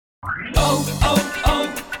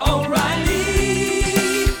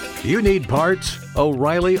O'Reilly! You need parts?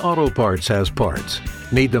 O'Reilly Auto Parts has parts.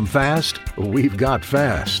 Need them fast? We've got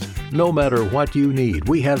fast. No matter what you need,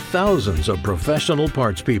 we have thousands of professional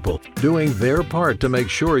parts people doing their part to make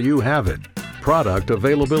sure you have it. Product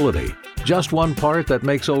availability. Just one part that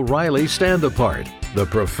makes O'Reilly stand apart. The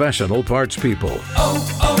professional parts people.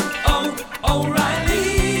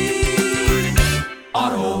 O'Reilly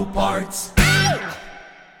Auto Parts.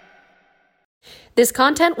 This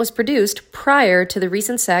content was produced prior to the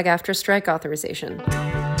recent SAG-AFTRA strike authorization.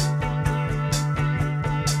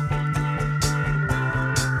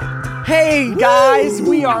 Hey guys,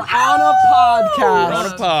 we are on a podcast. We're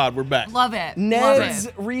on a pod. We're back. Love it. Ned's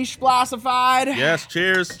Declassified. Yes.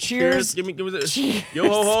 Cheers. Cheers. Give me this. Cheers. Yo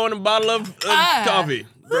ho ho and a bottle of coffee.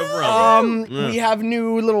 We have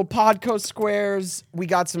new little podcast squares. We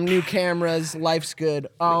got some new cameras. Life's good.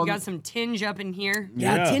 We got some tinge up in here.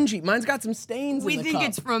 Yeah, tingy. Mine's got some stains. We in the think cup.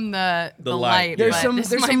 it's from the light. There's but some this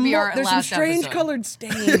there's might some be more, our there's some last strange episode. colored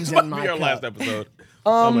stains This in might my be our cup. last episode.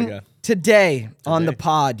 Oh my god. Today on the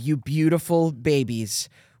pod, you beautiful babies,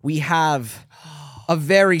 we have a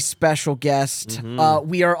very special guest.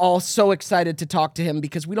 We are all so excited to talk to him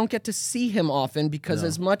because we don't get to see him often because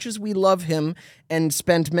as much as we love him and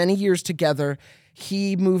spent many years together,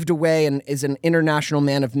 he moved away and is an international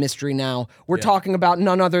man of mystery now. We're talking about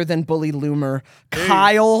none other than Bully Loomer,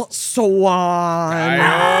 Kyle Swan.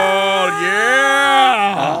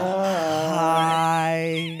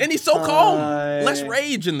 Hi. And he's so calm. Less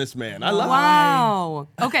rage in this man. I love it. Wow.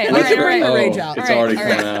 Okay. All Let's bring the right. rage out. It's All already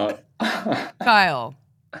right. coming out. Kyle,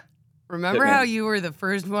 remember Hit me. how you were the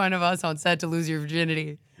first one of us on set to lose your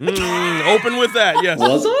virginity? Open with that. Yes.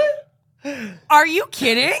 Was I? Are you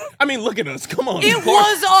kidding? I mean, look at us. Come on. It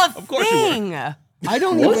was a Of course you were. thing. I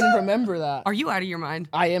don't even remember that. Are you out of your mind?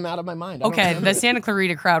 I am out of my mind. I don't Okay, remember. the Santa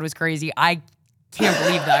Clarita crowd was crazy. I can't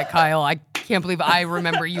believe that, Kyle. I can't believe I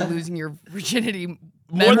remember you losing your virginity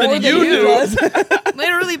More better than you do.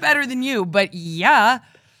 literally better than you, but yeah.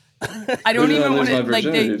 I don't Who did I even want lose to my like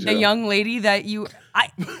virginity the to? young lady that you.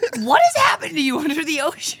 What has happened to you under the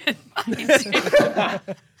ocean?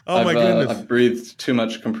 Oh my goodness. I've breathed too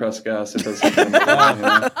much compressed gas. It doesn't.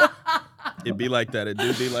 Yeah. It'd be like that. It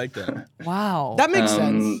do be like that. Wow. That makes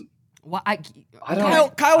sense. Well, I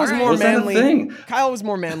don't. Kyle was All right. more Was that a manly. thing? Kyle was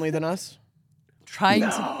more manly than us. trying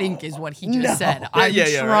to think is what he just said. Yeah, I'm yeah,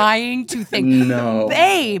 right. trying to think. No.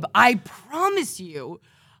 Babe, I promise you.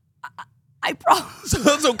 I promise.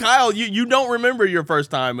 So Kyle, you don't remember your first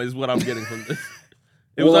time is what I'm getting from this.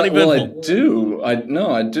 It was Well, uneventful. I do.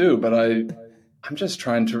 I do, but I'm just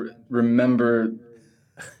trying to remember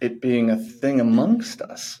it being a thing amongst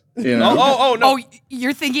us. You know? Oh no. Oh,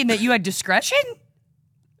 you're thinking that you had discretion?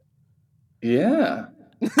 Yeah.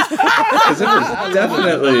 Because it was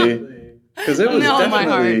definitely. No,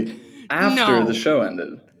 my after No. the show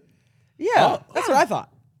ended. Yeah, that's what I thought.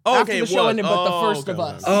 Oh, After okay, the it show was. ended, but the Oh, first okay, of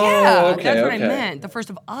okay. us. Oh, Yeah, okay, that's what okay. I meant. The first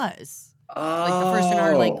of us. Like the first in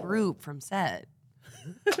our like group from set.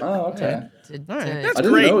 Oh, okay. That's I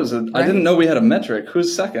didn't great. know I didn't know we had a metric.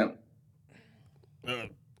 Who's second?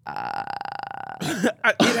 It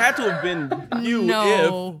had to have been you.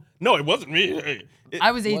 No. No, it wasn't me.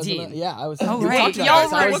 I was Wasn't 18. it? Yeah, I was. Oh, we right. talked about Y'all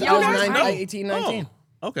this. I were- was, y'all I was were- 9, no. 18, 19.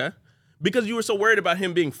 Oh, okay. Because you were so worried about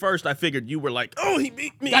him being first, I figured you were like, oh, he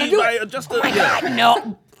beat me Gotta do by it. just Oh my God,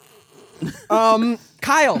 no.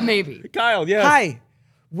 Kyle. Maybe. Kyle, yeah. Hi.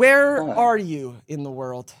 Where are you in the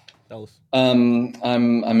world? Tell us. I'm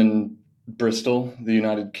in Bristol, the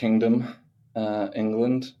United Kingdom,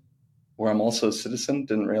 England, where I'm also a citizen.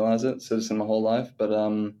 Didn't realize it. Citizen my whole life, but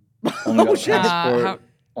only got a passport.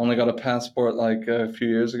 Only got a passport like a few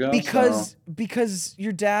years ago. Because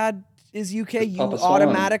your dad is UK, you Papa Swan.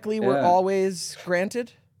 automatically were Yeah. always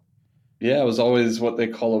granted? Yeah, I was always what they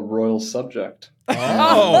call a royal subject. Oh,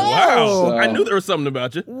 wow. So- I knew there was something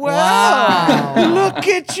about you. Wow. Look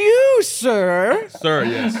at you, sir. Sir,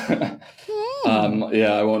 yes.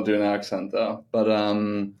 Yeah, I won't do an accent though. But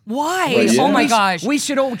Why? But yeah. Oh my gosh. We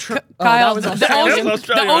should all try. Kyle, that was the Australian. ocean,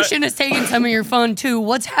 Australian, the right? ocean has taken some of your fun too.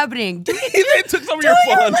 What's happening? Do They took some of your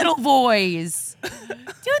your fun. little voice. Do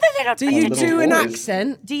the little. Do you Little do an voice.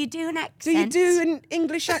 accent? Do you do an accent? Do you do an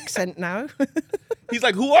English accent now? He's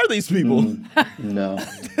like, who are these people? no,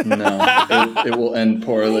 it will end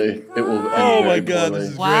poorly. It will end Oh my very God, poorly.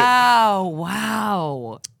 this is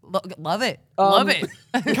Wow. Love it. Love it.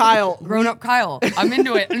 Kyle. Grown up Kyle. I'm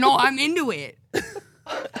into it. No, I'm into it.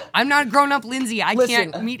 I'm not grown up Lindsay. I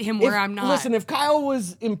can't meet him where I'm not. Listen, if Kyle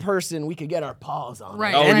was in person, we could get our paws on.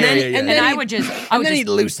 Right. Oh, and yeah, then, yeah, yeah. and then I would just And then he'd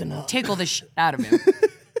loosen up. tickle the shit out of him.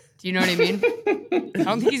 Do you know what I mean? I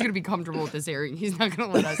don't think he's gonna be comfortable with this airing. He's not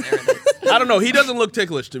gonna let us air this. I don't know. He doesn't look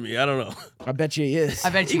ticklish to me. I don't know. I bet you he is. I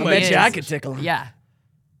bet you. I could tickle him. Yeah.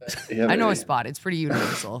 Yeah, I know a maybe. spot. It's pretty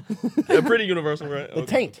universal. They're pretty universal, right? The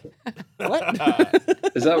taint. What?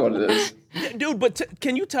 Is that what it is? Dude, but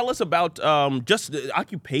can you tell us about just the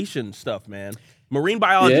occupation stuff, man? Marine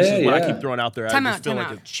biologist is what I keep throwing out there. Time I out, just feel time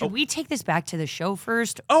like out. it- Should we take this back to the show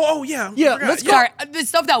first? Oh, yeah. Yeah, I forgot. let's go. Sorry, the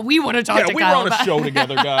stuff that we want to talk to Yeah, we were Kyle on a about. show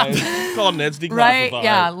together, guys. Called Ned's Declassified. Right?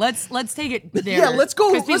 Yeah. Let's take it there. Yeah, let's go.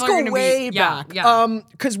 'Cause Let's people are go gonna way be, back. Yeah.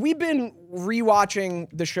 Because we've been rewatching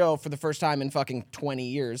the show for the first time in fucking 20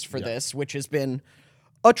 years for this, which has been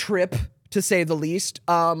a trip to say the least.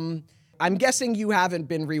 I'm guessing you haven't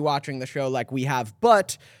been rewatching the show like we have,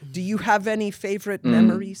 but do you have any favorite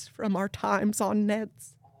memories from our times on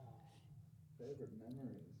Ned's?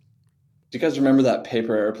 Do you guys remember that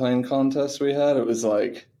paper airplane contest we had? It was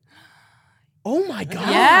like, Oh my god!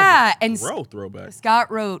 Yeah, and Bro, throwback.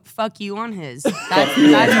 Scott wrote "fuck you" on his. fuck That's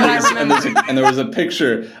you. what I remember. And there was a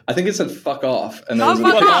picture. I think it said "fuck off," and there Oh, was a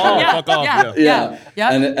fuck picture. off. Yeah, fuck off, yeah, yeah.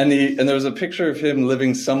 yeah. And there was a picture of him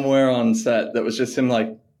living somewhere on set that was just him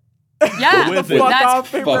like, Yeah, With it. that's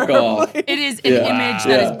fuck off. it is an Yeah. image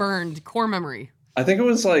that Yeah. is burned, core memory. I think it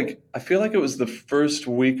was like, I feel like it was the first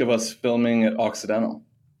week of us filming at Occidental.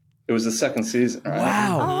 It was the second season, right?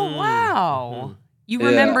 Wow. Oh wow, you Yeah,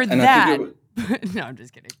 remember and I that? think No, I'm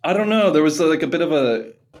just kidding. I don't know. There was like a bit of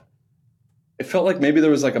a. It felt like maybe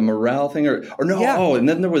there was like a morale thing, or no. Yeah. Oh, and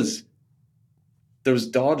then there was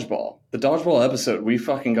dodgeball. The dodgeball episode, we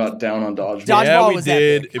fucking got down on dodgeball. Dodgeball we was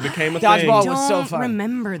did. epic. It became a Dodgeball thing. was so Don't fun.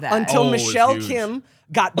 remember that. Until Oh, it was Michelle huge. Kim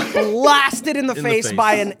got blasted in the face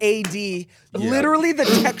by an AD. Literally, the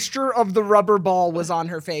texture of the rubber ball was on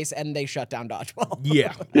her face, and they shut down dodgeball.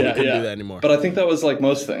 Yeah. We couldn't do that anymore. But I think that was like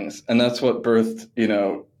most things, and that's what birthed,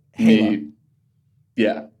 me.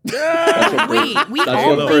 Yeah. That's what Wait, birthed- we that's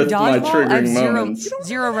all what played birthed my dodgeball. I have triggering moments.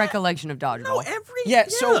 zero recollection of dodgeball. Yeah,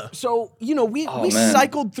 so we man.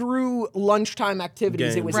 cycled through lunchtime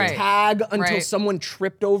activities. It was Right. tag until Right. someone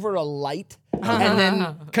tripped over a light, and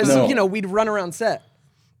then because No. we'd run around set.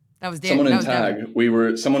 That was Dan. Someone that in was tag. Devin. We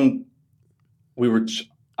were.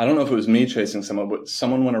 I don't know if it was me chasing someone, but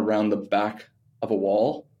someone went around the back of a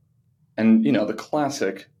wall, and the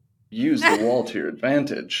classic, use the wall to your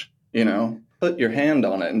advantage. Put your hand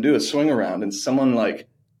on it and do a swing around, and someone like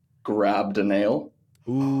grabbed a nail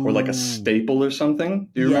or like a staple or something.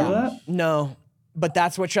 Do you remember that? No, but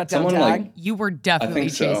that's what shut down Someone tag. like, You were definitely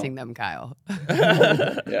think so. chasing them, Kyle.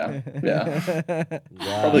 yeah,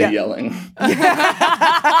 probably yelling.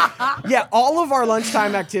 Yeah, all of our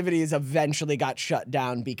lunchtime activities eventually got shut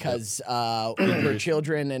down because we were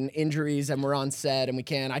children and injuries, and we're on set and we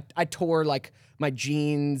can't. I tore like my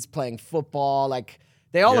jeans playing football. Like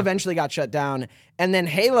they all eventually got shut down, and then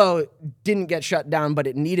Halo didn't get shut down, but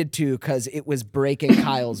it needed to because it was breaking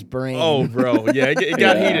Kyle's brain. Oh, bro. Yeah, it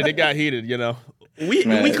got heated. It got heated, We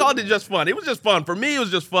Man. called it just fun. It was just fun. For me, it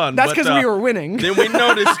was just fun. That's but, because we were winning. Then we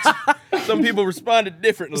noticed some people responded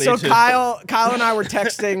differently. So to Kyle and I were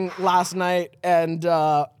texting last night and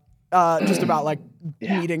just about like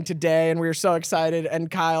meeting today, and we were so excited.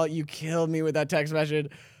 And Kyle, you killed me with that text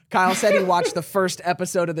message. Kyle said he watched the first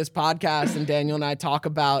episode of this podcast, and Daniel and I talk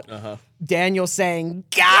about Daniel saying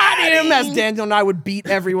 "got him" as Daniel and I would beat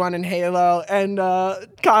everyone in Halo, and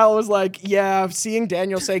Kyle was like, "Yeah, seeing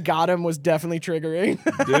Daniel say "got him" was definitely triggering."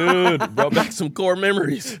 Dude, brought back some core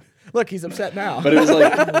memories. Look, he's upset now. But it was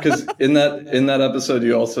like, because in that episode,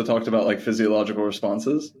 you also talked about like physiological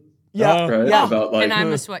responses. Yeah, Right? yeah. About like And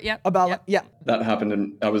I'm a sweat. Yep. About yep. yeah. that happened,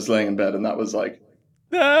 and I was laying in bed, and that was like,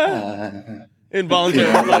 Involuntary.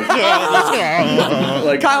 like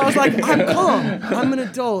Kyle was like, "I'm calm. I'm an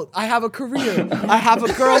adult. I have a career. I have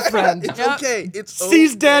a girlfriend." Okay, it's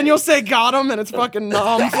Sees Daniel say "got him" and it's fucking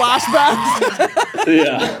flashbacks.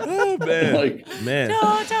 yeah, Oh, man. like Man.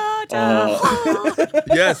 Da, da, da.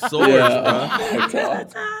 Yes, swords, yeah, bro. oh my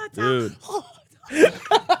God. Dude.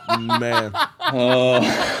 Man.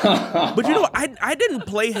 Oh. But I didn't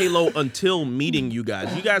play Halo until meeting you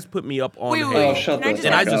guys. You guys put me up on Wait, Halo. wait, Oh, shut Can I the just- fuck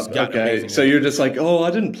And I just up. got Okay, amazing so you're just like, oh,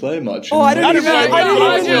 I didn't play much. Oh, I didn't I even. didn't I didn't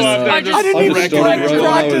play even. much. I didn't I even just started practice right when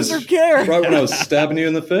I practice was- or care. Right when I was stabbing you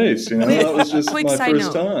in the face, that was just Quick my side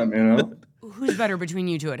first note. time, Who's better between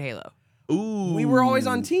you two at Halo? Ooh. We were always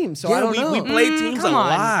on teams, so Yeah, I don't we know. played teams come a on,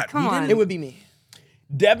 lot. come We on. didn't- It would be me.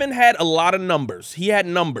 Devin had a lot of numbers. He had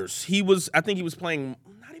numbers. I think he was playing,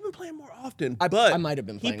 not even playing more often, I but might have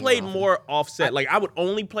been he playing played more more offset. Like I would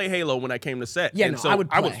only play Halo when I came to set. Yeah, and no, so I would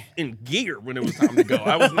I was play. in gear when it was time to go.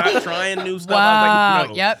 I was not trying new stuff. Wow. I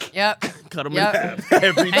was like, no. Yep. Cut them in half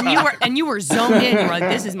every time. And you were zoned in. You were like,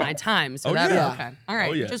 this is my time. So yeah. okay. All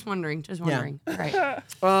right. yeah. Just wondering. All right.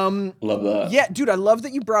 Love that. Yeah, dude, I love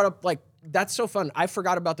that you brought up like that's so fun. I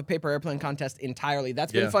forgot about the paper airplane contest entirely.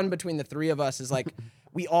 That's been fun between the three of us. Is like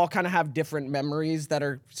we all kind of have different memories that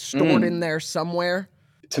are stored in there somewhere.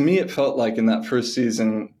 To me, it felt like in that first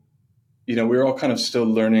season, we were all kind of still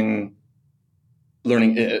learning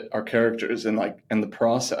our characters and the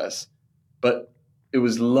process. But it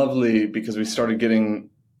was lovely because we started getting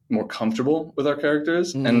more comfortable with our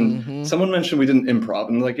characters. And someone mentioned we didn't improv,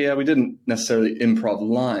 and we didn't necessarily improv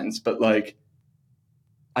lines, but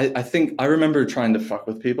I think I remember trying to fuck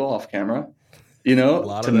with people off camera,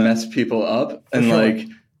 to mess people up, and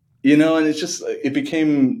and it's just it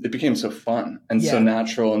became so fun and so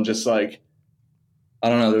natural, and just I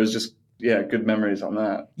don't know, there was just good memories on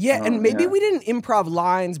that. Yeah, and maybe we didn't improv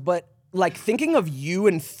lines, but thinking of you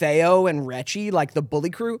and Theo and Recchi, the bully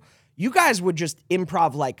crew, you guys would just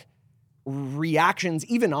improv reactions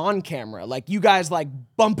even on camera, you guys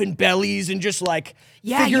bumping bellies and just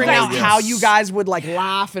figuring out how you guys would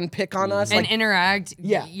laugh and pick on us and interact.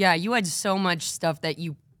 Yeah, you had so much stuff that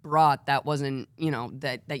you brought that wasn't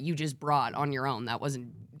that you just brought on your own, that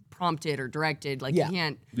wasn't prompted or directed. You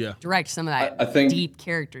can't direct some of that I think, deep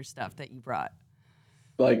character stuff that you brought.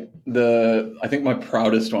 I think my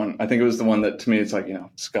proudest one, I think it was the one that to me it's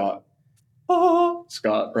Scott,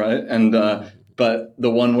 right? And but the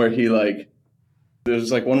one where he there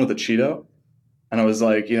was one with a Cheeto, and I was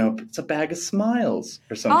it's a bag of smiles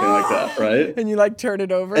or something like that, right? And you turn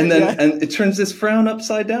it over, and then and it turns this frown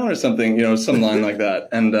upside down or something, some line like that,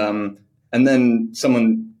 and then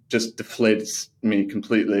someone just deflates me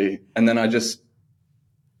completely, and then I just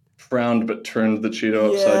frowned but turned the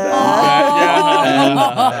Cheeto upside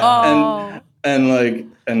down,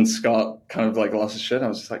 and Scott kind of lost his shit. I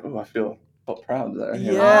was just I felt proud there.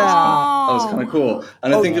 That was kind of cool.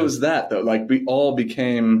 And I think it was that though. We all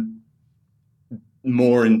became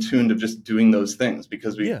more in tune of just doing those things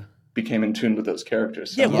because we became in tune with those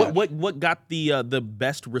characters. So what got the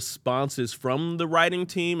best responses from the writing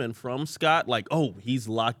team and from Scott? He's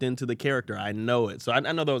locked into the character. I know it. So I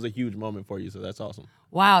know that was a huge moment for you. So that's awesome.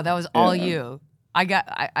 Wow, that was all you. I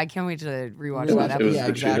can't wait to rewatch that episode.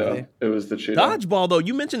 Exactly. It was the Cheeto. Dodgeball, though.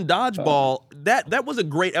 You mentioned Dodgeball. That was a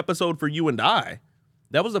great episode for you and I.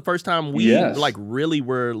 That was the first time we really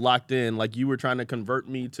were locked in. You were trying to convert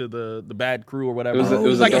me to the bad crew or whatever. It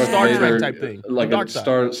was like a Star Vader, Trek type thing.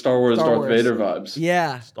 Star Wars Darth Vader vibes.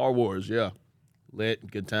 Yeah. Star Wars, yeah. Lit,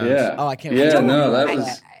 good times. Yeah. Oh, I can't wait. Yeah, no, that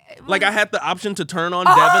was... I had the option to turn on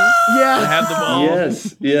Devin. Yeah. To have the ball.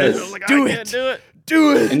 Yes. I was can't do it.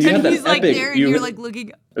 Do it. And you had that he's epic, there and you're looking.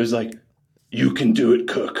 It was you can do it,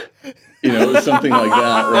 Cook. It was something like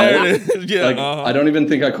that, right? Yeah. I don't even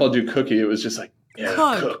think I called you Cookie. It was just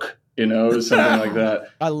Cook. It was something like that.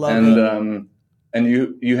 I love it. And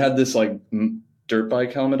you had this dirt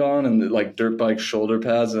bike helmet on and the dirt bike shoulder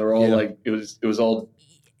pads. They were all it was all.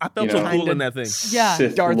 I felt so cool in that thing. Yeah,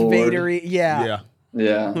 Sith Darth Lord. Vader-y.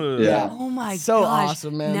 Yeah. Oh my so gosh.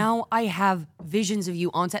 Awesome, man. Now I have visions of you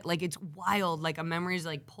on set. It's wild. A memory is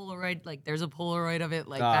Polaroid. There's a Polaroid of it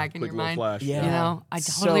back in your mind. Flash. Yeah. I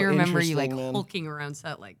totally remember you man. hulking around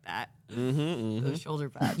set like that. Those shoulder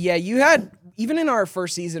pads. Yeah, you had even in our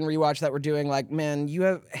first season rewatch that we're doing. Man, you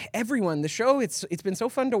have everyone. The show. It's been so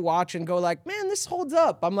fun to watch and go man, this holds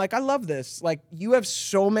up. I'm I love this. You have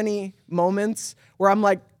so many moments where I'm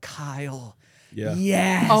Kyle. Yeah.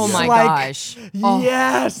 Yes. Oh my gosh.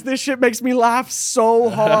 Yes. This shit makes me laugh so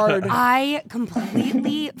hard. I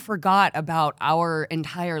completely forgot about our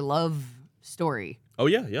entire love story. Oh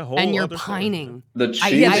yeah. Whole and you're other pining. The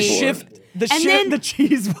cheese board. The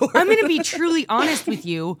cheese board. I'm gonna be truly honest with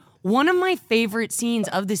you. One of my favorite scenes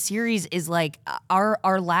of the series is it's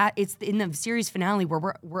in the series finale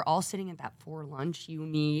where we're all sitting at that for lunch, you,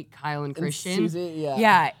 me, Kyle, and Christian. Susie, yeah.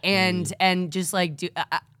 Yeah, and just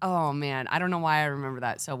oh man, I don't know why I remember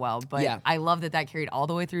that so well, but I love that carried all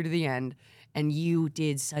the way through to the end, and you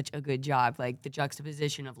did such a good job, the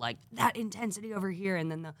juxtaposition of that intensity over here,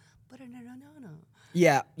 and then the no.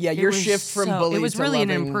 Yeah, your shift from bully to it was really an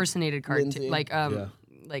loving impersonated cartoon, Lindsay.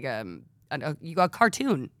 you got a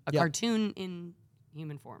cartoon in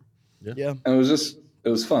human form. Yeah. And it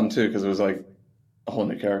was fun too because it was a whole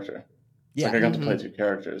new character. It's I got to play two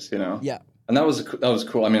characters, Yeah. And that was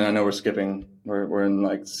cool. I mean, I know we're skipping. We're in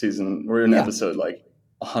episode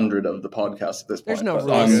 100 of the podcast at this point. There's no rules.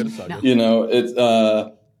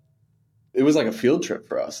 It was a field trip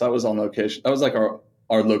for us. That was on location. That was our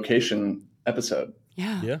our location episode.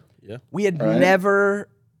 Yeah. We had Right? never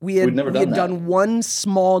we had never done that. done one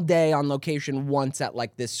small day on location once at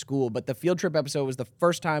like this school, but the field trip episode was the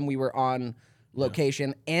first time we were on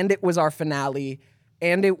location, and it was our finale,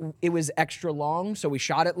 and it was extra long, so we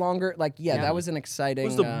shot it longer. Like, that was an exciting.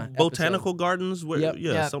 Was the botanical gardens? Where,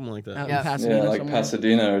 Yep. Something like that. Out in Pasadena like somewhere.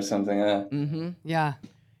 Pasadena or something. Yeah. Mm-hmm. Yeah.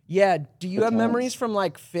 Yeah. Do you have times. memories from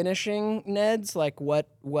like finishing Ned's? Like what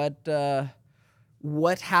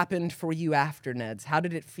happened for you after Ned's? How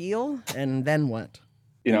did it feel? And then what?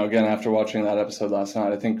 Again, after watching that episode last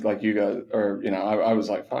night, I think like you guys, or I was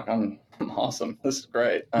like, "Fuck, I'm awesome. This is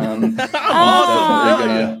great." I'm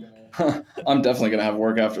definitely gonna have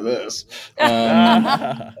work after this.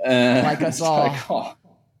 Like us all.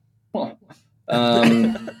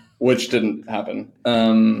 Which didn't happen.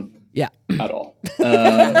 Yeah. At all.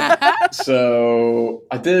 So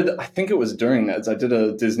I think it was during Ned's. I did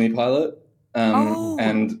a Disney pilot,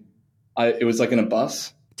 and it was like in a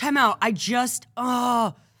bus. Time out. I just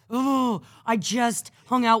hung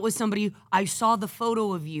out with somebody. I saw the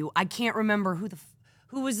photo of you. I can't remember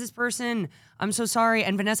who was this person. I'm so sorry.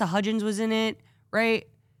 And Vanessa Hudgens was in it, right?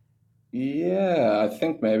 Yeah, I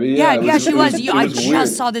think maybe. Yeah, she was. I was just weird.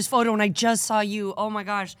 saw this photo and I just saw you. Oh my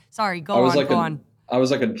gosh. Sorry. Go on. I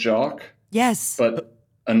was like a jock, Yes. but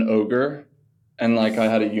an ogre. And like I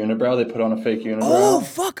had a unibrow. They put on a fake unibrow. Oh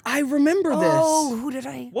fuck! I remember this. Oh, who did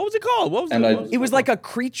I? What was it called? What was And it? It was like a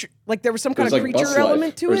creature. Like there was some It kind was of like creature Bus element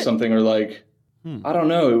Life to or it. something, or like I don't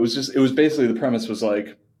know. It was basically the premise was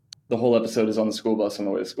like the whole episode is on the school bus on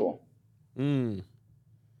the way to school.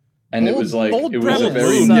 And it was like bold it was a premise.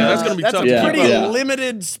 very that's gonna be tough. a pretty Yeah.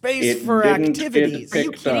 limited space It for didn't- activities. it Are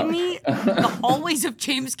you picked kidding up. me? The hallways of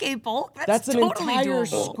James K. Polk? That's an totally entire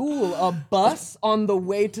doable. school, a bus on the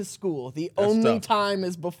way to school. The only tough. time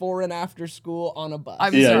is before and after school on a bus.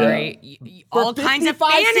 I'm Yeah, sorry. For All kinds of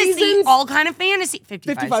 55 fantasy. seasons? All kind of fantasy.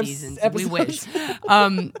 55 seasons. We wish.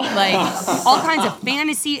 Like all kinds of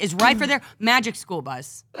fantasy is right for there. Magic School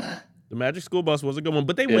Bus. The Magic School Bus was a good one,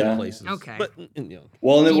 but they Yeah. went places. Okay. But Well, and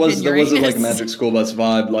Deep in there was a like Uranus. Magic School Bus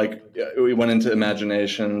vibe. Like we went into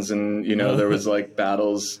imaginations, and there was like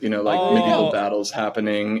battles, medieval battles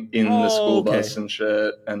happening in the school okay. bus and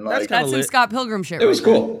shit. And like kinda That's some lit. Scott Pilgrim shit. it was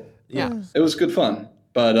right there. cool. yeah. It was good fun,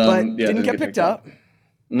 but but yeah, didn't get picked up.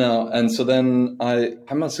 No, and so then I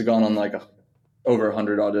must have gone on like over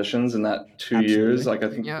 100 auditions in that 2 years. Like I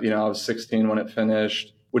think Yep. I was 16 when it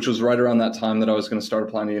finished, which was right around that time that I was going to start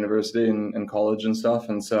applying to university and college and stuff.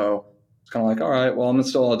 And so it's kind of like, all right, well, I'm gonna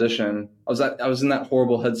still audition. I was in that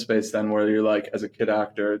horrible headspace then where you're like, as a kid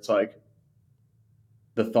actor, it's like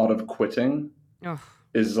the thought of quitting Ugh.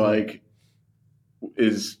 is I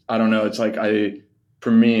don't know. It's like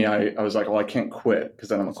for me, I was like, well, I can't quit because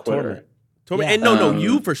then I'm a quitter. Totally. Yeah. And no,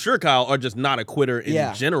 you for sure, Kyle, are just not a quitter in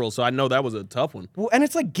Yeah. general. So I know that was a tough one. Well, and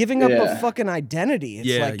it's like giving up a Yeah. fucking identity. It's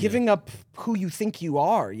Yeah, like giving up who you think you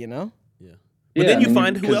are, you know? Yeah. But Yeah, then I you mean,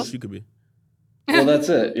 find who 'cause- else you could be. Well, that's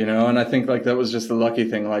it, and I think like that was just the lucky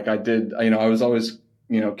thing. Like I was always,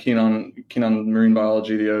 keen on marine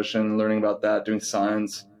biology, the ocean, learning about that, doing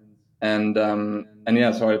science, and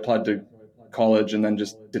yeah, so I applied to college and then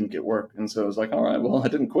just didn't get work, and so it was like, all right, well, I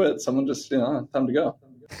didn't quit. Someone just, time to go.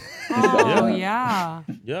 Oh yeah.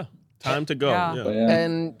 Yeah. Time to go. Yeah. Yeah. But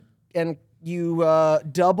yeah, And you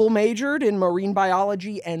double majored in marine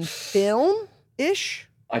biology and film ish.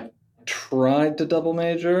 I tried to double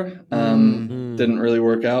major, didn't really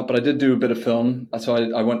work out, but I did do a bit of film. So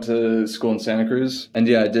I went to school in Santa Cruz, and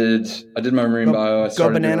yeah, I did my marine bio. I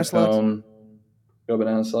started doing banana slugs. film. Go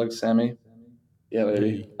banana slugs, Sammy. Yeah,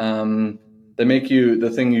 baby. They make you, the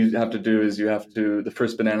thing you have to do is the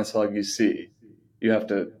first banana slug you see, you have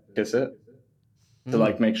to kiss it to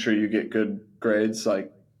like make sure you get good grades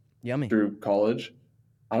like Yummy. through college.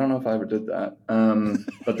 I don't know if I ever did that,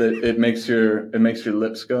 but it makes your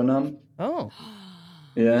lips go numb. Oh.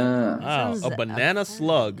 Yeah. Wow, Sounds a banana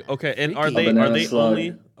slug. Okay, and are Freaky. they A banana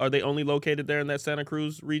slug. only located there in that Santa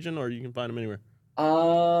Cruz region, or you can find them anywhere?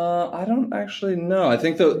 I don't actually know. I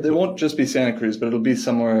think they won't just be Santa Cruz, but it'll be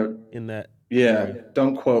somewhere. In that. Yeah,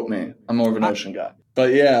 don't quote me. I'm more of an ocean guy.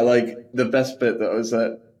 But yeah, like the best bit though is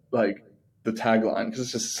that like the tagline, because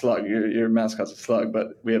it's just a slug. Your mascot's a slug,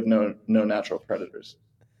 but we have no natural predators.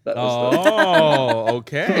 That was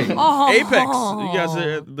Okay. Oh. Apex. You guys are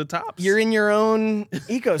at the tops. You're in your own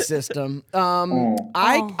ecosystem.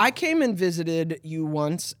 I came and visited you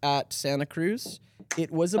once at Santa Cruz.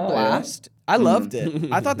 It was a blast. I loved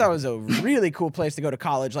it. I thought that was a really cool place to go to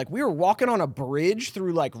college. Like we were walking on a bridge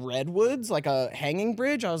through like redwoods, like a hanging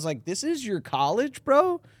bridge. I was like, "This is your college,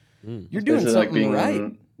 bro. You're doing Is it something like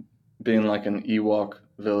right." being like an Ewok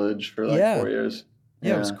village for like 4 years.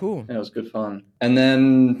 Yeah, it was cool. Yeah, it was good fun. And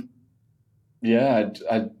then,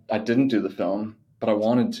 I didn't do the film, but I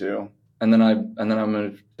wanted to. And then I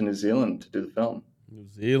moved to New Zealand to do the film. New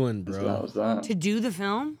Zealand, bro. So that was that. To do the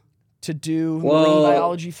film? To do marine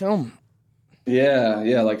biology film. Yeah,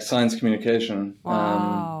 like science communication.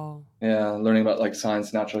 Wow. Learning about like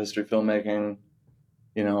science, natural history, filmmaking,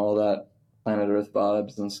 all that planet Earth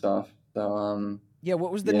vibes and stuff. So,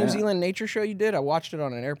 what was the New Zealand nature show you did? I watched it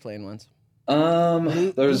on an airplane once.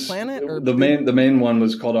 There's Planet or the main one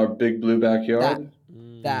was called Our Big Blue Backyard.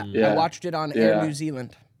 That. I watched it on Air New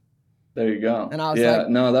Zealand. There you go. And I was like,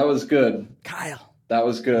 no, that was good. Kyle. That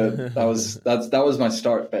was good. That was my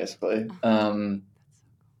start basically.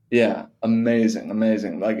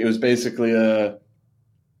 Amazing. Like it was basically an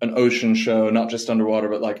ocean show, not just underwater,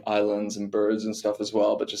 but like islands and birds and stuff as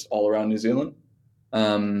well, but just all around New Zealand.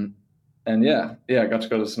 And I got to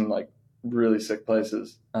go to some like really sick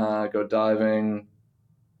places. Go diving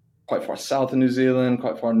quite far south of New Zealand,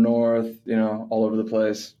 quite far north, all over the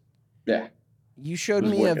place. Yeah. You showed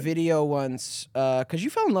me a video once, because you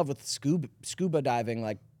fell in love with scuba diving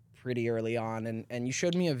like pretty early on, and you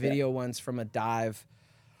showed me a video once from a dive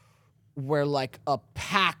where like a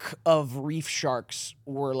pack of reef sharks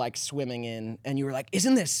were like swimming in, and you were like,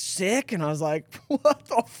 "Isn't this sick?" And I was like, "What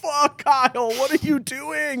the fuck, Kyle? What are you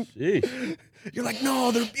doing?" Jeez. You're like,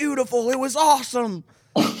 "No, they're beautiful. It was awesome."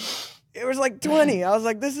 It was like 20. I was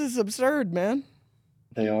like, "This is absurd, man."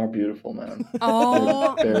 They are beautiful, man.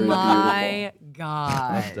 Oh my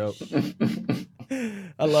God. That's dope.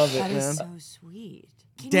 I love it, That man. is so sweet.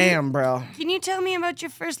 Damn, bro. Can you tell me about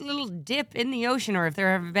your first little dip in the ocean, or if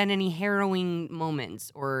there have been any harrowing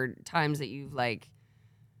moments or times that you've like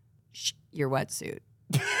your wetsuit?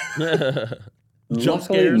 Jump Luckily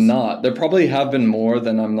scares? not. There probably have been more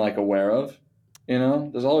than I'm like aware of.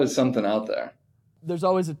 There's always something out there. There's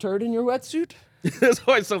always a turd in your wetsuit? There's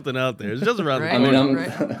always something out there. It's just around Right. the I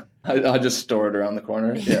mean, corner. I just store it around the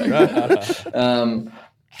corner. Yeah.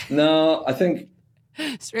 No, I think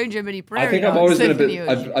Strange Jiminy Prairie. I think I've always been a bit.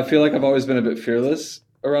 I feel like I've always been a bit fearless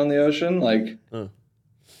around the ocean. Like,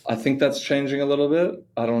 I think that's changing a little bit.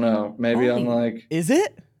 I don't know. Maybe I'm like, is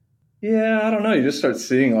it? Yeah, I don't know. You just start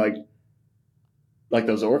seeing like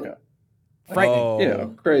those orca,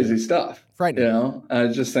 Frightening. crazy stuff. Frightening. And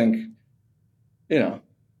I just think,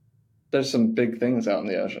 there's some big things out in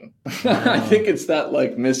the ocean. I think it's that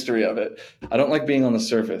like mystery of it. I don't like being on the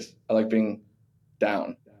surface. I like being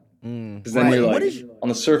down. Because then you're like on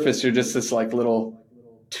the surface, you're just this like little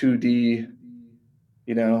 2D.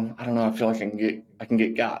 I don't know. I feel like I can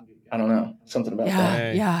get got. I don't know, something about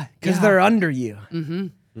that. Yeah. Because they're under you.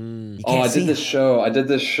 Mm-hmm. I did this show. I did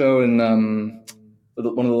this show in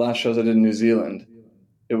one of the last shows I did in New Zealand.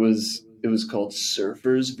 It was called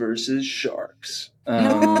Surfers versus Sharks.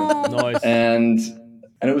 Nice. And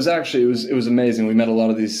it was actually it was amazing. We met a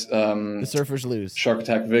lot of these The surfers lose. shark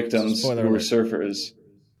attack victims Spoiler who were alert. surfers.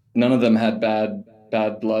 None of them had bad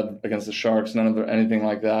blood against the sharks. None of them anything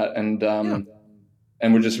like that.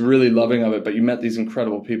 And we're just really loving of it. But you met these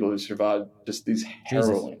incredible people who survived just these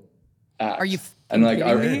harrowing acts. Are you and like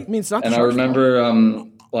kidding me? I mean, it's not the and I shark's remember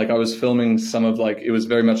like I was filming some of like it was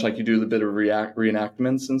very much like you do the bit of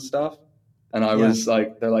reenactments and stuff. And I was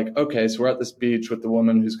like, they're like, okay, so we're at this beach with the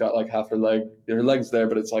woman who's got like half her leg's there,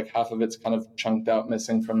 but it's like half of it's kind of chunked out,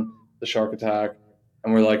 missing from the shark attack.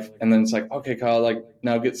 And we're like, and then it's like, okay, Kyle, like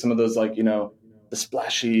now get some of those like, the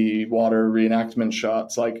splashy water reenactment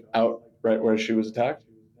shots like out right where she was attacked.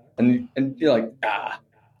 And you're like,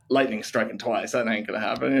 lightning striking twice. That ain't gonna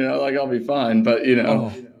happen, like I'll be fine. But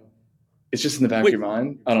it's just in the back of your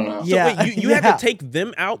mind. I don't know. So wait, you had to take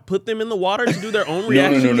them out, put them in the water to do their own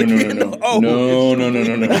reactions? No.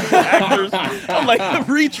 Actors. I'm like,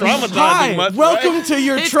 re-traumatizing much. Welcome to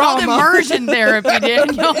your It's trauma. called immersion therapy,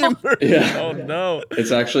 Daniel. Yeah. Oh, no.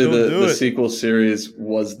 It's actually Don't do the it. sequel series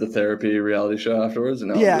was the therapy reality show afterwards.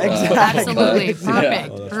 No, Yeah, exactly. Absolutely. Yeah.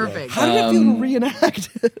 Perfect. How did it feel to reenact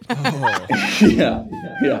it?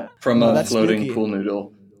 Yeah. From a that's floating spooky. pool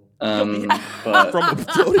noodle. But From a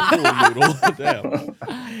floating pool noodle. Damn.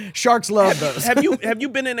 Sharks love those. Have you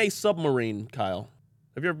been in a submarine, Kyle?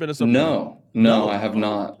 Have you ever been in a submarine? No, I have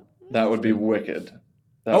not. That would be wicked.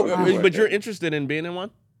 That would be But wicked. you're interested in being in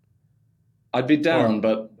one? I'd be down,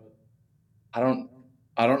 but I don't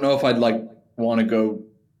know if I'd like want to go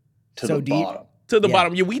to So the deep? bottom. To the Yeah.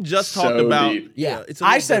 bottom. Yeah, we just talked So about. deep. Yeah, it's a I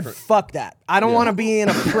little said different. fuck that. I don't want to be in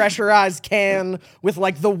a pressurized can with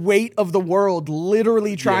like the weight of the world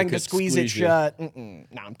literally trying to could squeeze it squeeze you. shut.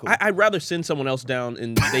 Nah, I'm cool. I'd rather send someone else down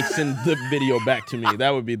and they send the video back to me. That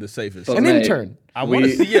would be the safest. But An mate, intern. I want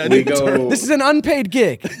to see. Yeah, we go. This is an unpaid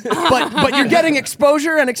gig, but you're getting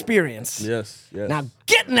exposure and experience. Yes. Now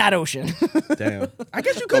get in that ocean. Damn. I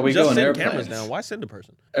guess you could we just go in send airplanes. cameras down. Why send a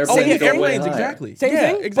person? Airplanes exactly. Same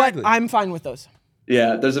thing, exactly. but I'm fine with those.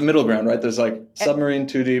 Yeah, there's a middle ground, right? There's like submarine,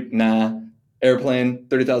 too deep, nah. Airplane,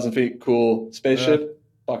 30,000 feet, cool. Spaceship,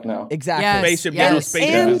 fuck no. Exactly. Yes, Spaceship, yes.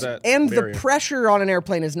 spaceship has that And the barrier. pressure on an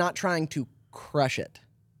airplane is not trying to crush it.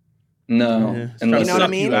 No, Yeah. unless You know what I it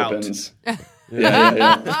mean? opens.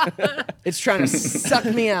 Yeah. It's trying to suck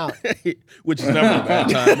me out. Which is never a bad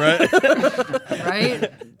time, right?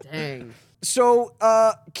 Right? Dang. So,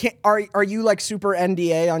 are you like super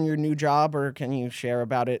NDA on your new job, or can you share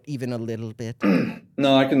about it even a little bit?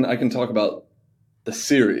 No, I can talk about the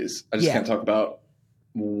series. I just Yeah. can't talk about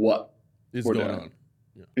what It's we're going doing. on.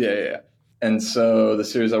 Yeah. And so the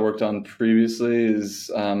series I worked on previously was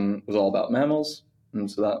all about mammals, and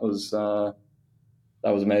so that was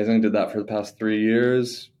amazing. Did that for the past 3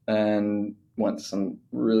 years, and went to some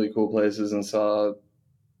really cool places and saw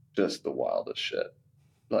just the wildest shit.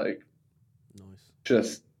 Like, Nice.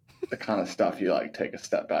 just the kind of stuff you like take a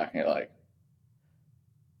step back and you're like,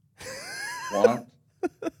 what?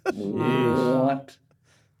 What?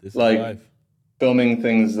 This Like, is life. filming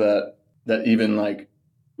things that even like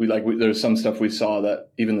there's some stuff we saw that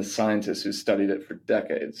even the scientists who studied it for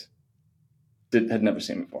decades had never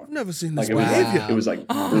seen before. I've never seen Like this it was, behavior. it was like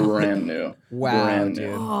brand new. Wow, brand dude.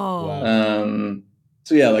 new. Oh.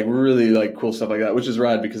 So yeah, like really like cool stuff like that, which is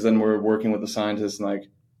rad because then we're working with the scientists and like,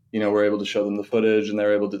 we're able to show them the footage and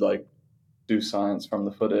they're able to like do science from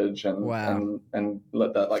the footage and Wow. and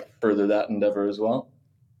let that like further that endeavor as well.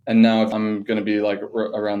 And now I'm going to be like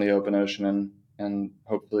around the open ocean and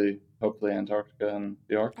hopefully Antarctica and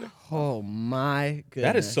the Arctic. Oh my goodness.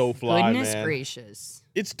 That is so fly, Goodness man. gracious.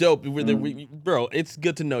 It's dope. Bro, it's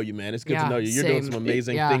good to know you, man. It's good to Yeah, know you. You're doing same. some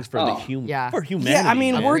amazing Yeah. things for Oh. for humanity. Yeah, I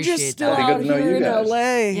mean, man. we're appreciate just still that. Good out to know here you in guys.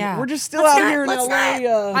 LA. Yeah. We're just still out here in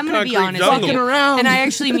LA. I'm going to be Concrete honest jungle. with you. Fucking around. And I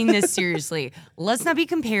actually mean this seriously. Let's not be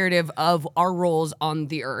comparative of our roles on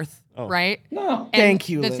the earth, right? No. And Thank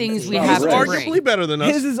you, the Lindsay. things we That have was to right. bring. Arguably better than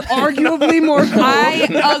us. His is arguably more cool.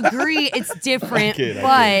 I agree, it's different,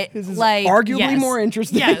 but His is like arguably yes. more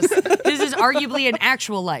interesting. Yes, this is arguably an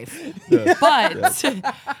actual life, but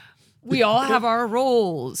we all have our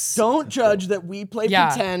roles. Don't judge that we play Yeah,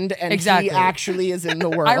 pretend and exactly. he actually is in the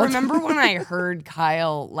world. I remember when I heard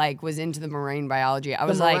Kyle like was into the marine biology. I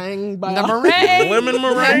was like, meringue the biology. meringue, Lemon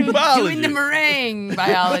meringue biology. doing the meringue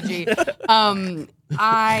biology.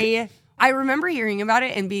 I remember hearing about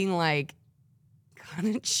it and being like,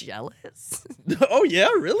 kind of jealous, Oh yeah,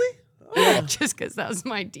 really? just because that was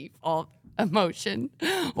my default emotion,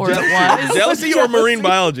 or it was Jealousy or marine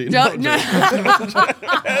biology? No, no. That's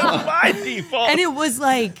my default. And it was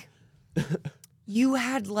like you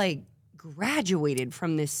had like graduated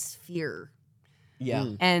from this sphere Yeah.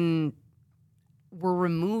 and were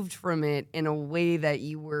removed from it in a way that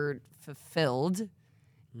you were fulfilled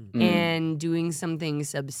and doing something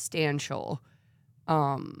substantial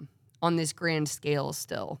on this grand scale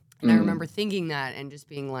still. And I remember thinking that and just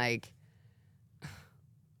being like,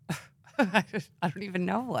 I don't even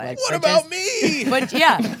know what. What about me? But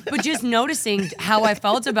yeah, but just noticing how I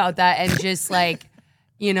felt about that and just like,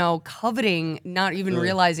 coveting, not even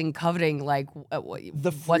realizing coveting like The what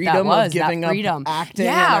freedom that was, of giving that freedom. up acting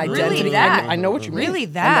Yeah, and really identity. that. I know what you mean. Really I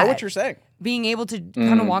that. know what you're saying. Being able to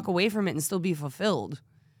kind of walk away from it and still be fulfilled.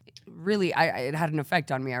 Really, it had an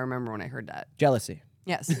effect on me. I remember when I heard that. Jealousy.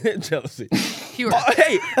 Yes. Jealousy. Pure.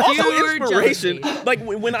 Hey, also Pure inspiration. jealousy. Like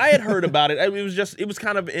when I had heard about it, it was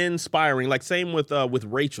kind of inspiring. Like same with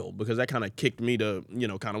Rachel, because that kind of kicked me to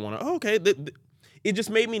kind of want to. Okay, it just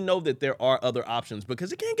made me know that there are other options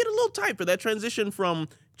because it can get a little tight for that transition from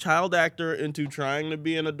child actor into trying to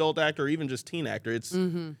be an adult actor or even just teen actor. It's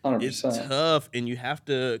 100%. tough, and you have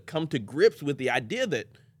to come to grips with the idea that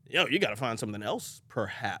you got to find something else.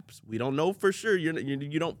 Perhaps we don't know for sure.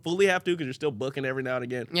 You don't fully have to because you're still booking every now and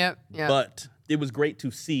again. Yep. But it was great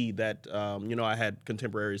to see that I had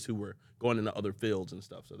contemporaries who were going into other fields and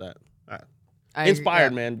stuff. So that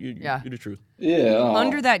inspired, man. You the truth. Yeah. Oh.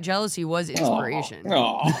 Under that jealousy was inspiration.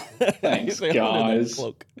 Oh, thanks, guys.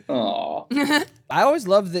 Cloak. Oh. I always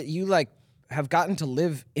love that you have gotten to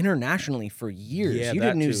live internationally for years. Yeah, You that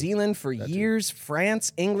did New too. Zealand for years,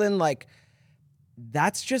 France, England,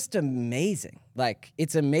 that's just amazing.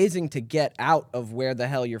 It's amazing to get out of where the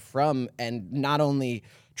hell you're from and not only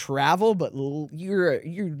travel, but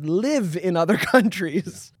you live in other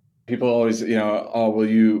countries. People always, will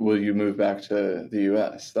you move back to the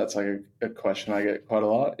U.S.? That's like a question I get quite a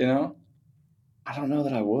lot. I don't know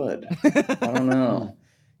that I would. I don't know.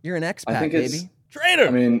 You're an I expat, think baby. Traitor.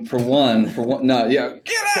 I mean, for one, no, yeah,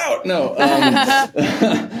 get out. No,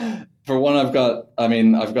 for one, I've got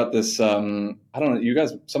this. I don't know. You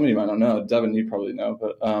guys, some of you might not know. Devin, you probably know,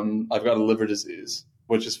 but I've got a liver disease,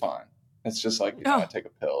 which is fine. It's just like I take a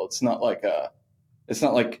pill. It's not like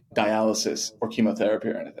dialysis or chemotherapy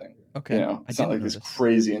or anything. Okay, it's not like this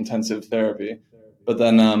crazy intensive therapy. But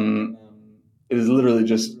then it is literally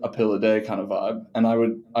just a pill a day kind of vibe. And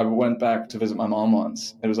I went back to visit my mom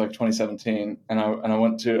once. It was like 2017, and I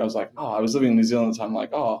was like, I was living in New Zealand at the time. I'm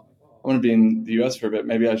like, I'm going to be in the US for a bit.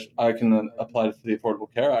 Maybe I can apply for the Affordable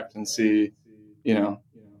Care Act and see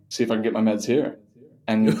if I can get my meds here.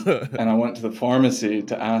 And I went to the pharmacy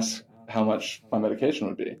to ask how much my medication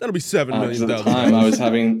would be. That'll be $7 million. At the time, I was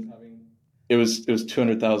having it was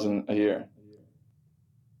 $200,000 a year.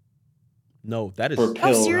 No, that is for a pill.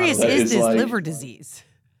 How serious is this like, liver disease?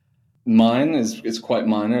 Mine is quite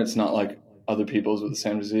minor. It's not like other people's with the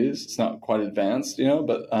same disease. It's not quite advanced,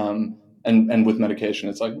 but and with medication,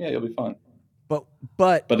 it's like you'll be fine.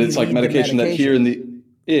 But it's like medication that here in the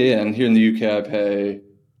and here in the UK I pay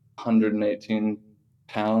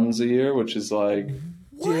 £118 a year, which is like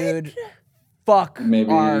dude. Fuck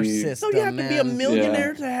maybe our system. So you have to be a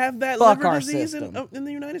millionaire to have that liver disease in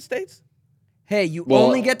the United States? Hey, you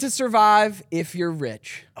only get to survive if you're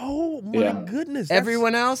rich. Oh my goodness!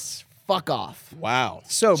 Everyone else, fuck off. Wow.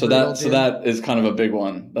 So that is kind of a big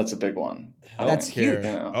one. That's a big one. That's huge.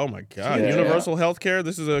 Oh my god! Universal healthcare.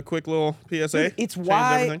 This is a quick little PSA. It's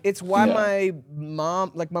why my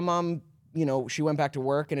mom, she went back to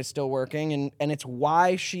work and is still working, and it's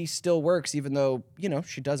why she still works even though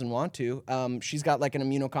she doesn't want to. She's got like an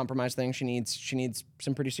immunocompromised thing. She needs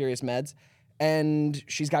some pretty serious meds. And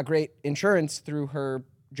she's got great insurance through her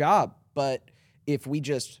job. But if we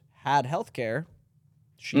just had healthcare,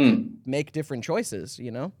 she could make different choices,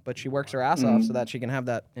 But she works her ass off so that she can have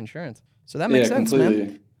that insurance. So that makes sense, completely.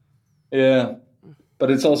 Man. Yeah.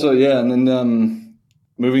 But it's also, and then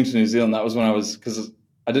moving to New Zealand, that was when because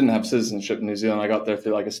I didn't have citizenship in New Zealand. I got there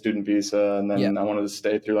through like a student visa, and then I wanted to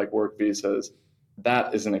stay through like work visas.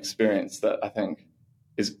 That is an experience that I think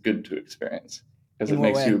is good to experience because it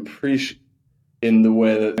makes you appreciate in the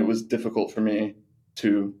way that it was difficult for me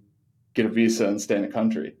to get a visa and stay in a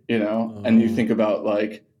country, and you think about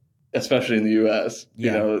like, especially in the US,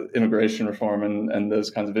 immigration reform and those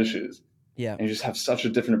kinds of issues. Yeah. And you just have such a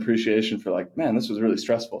different appreciation for like, man, this was really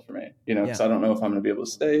stressful for me, because I don't know if I'm going to be able to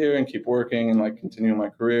stay here and keep working and like continue my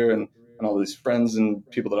career and all these friends and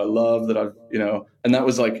people that I love that I've, and that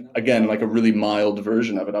was like, again, like a really mild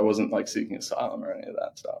version of it. I wasn't like seeking asylum or any of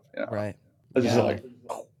that stuff, Right. It's just like,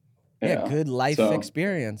 good life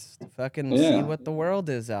experience to fucking see what the world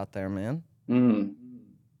is out there, man.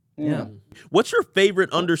 Yeah. What's your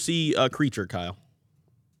favorite undersea creature, Kyle?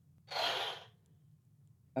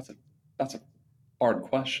 That's a hard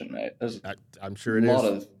question, mate. I'm sure it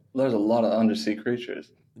is. There's a lot of undersea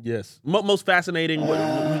creatures. Yes. Most fascinating.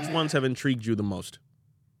 Which ones have intrigued you the most?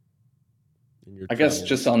 I guess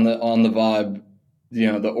just on the vibe,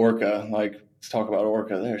 the orca. Like, let's talk about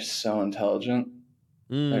orca. They're so intelligent.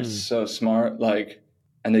 They're so smart,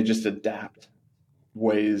 and they just adapt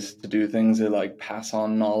ways to do things. They like pass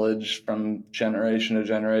on knowledge from generation to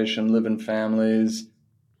generation, live in families.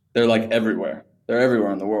 They're like everywhere. They're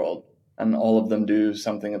everywhere in the world, and all of them do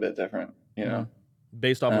something a bit different,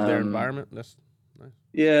 Based off of their environment. That's nice.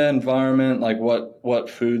 Yeah, environment, like what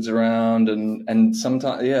food's around, and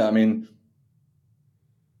sometimes, I mean,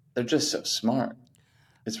 they're just so smart.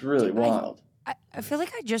 It's really wild. I feel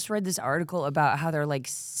like I just read this article about how they're like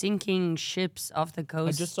sinking ships off the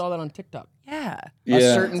coast. I just saw that on TikTok. Yeah. A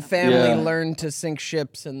certain family learned to sink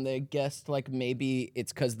ships, and they guessed like maybe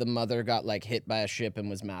it's because the mother got like hit by a ship and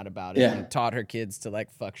was mad about it and taught her kids to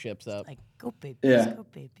like fuck ships up. Like, go babies, go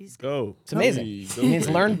babies. Go. It's amazing. It means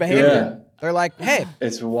learned behavior. Yeah. They're like, hey,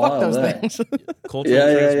 it's wild, fuck those things. Cultural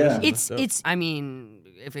transmission. It's. I mean,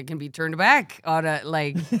 if it can be turned back on a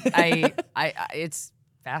like, it's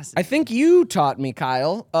fascinating. I think you taught me,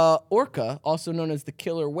 Kyle. Orca, also known as the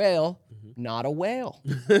killer whale, not a whale.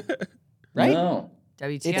 Right? No.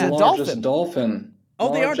 WTF. It's a largest dolphin.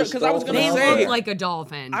 Oh, they are, because I was going to say. They look like a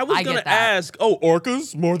dolphin. I was going to ask,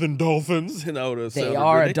 orcas more than dolphins? They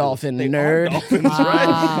are a dolphin, nerd.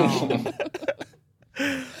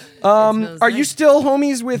 Dolphins, are you still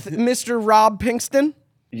homies with Mr. Rob Pinkston?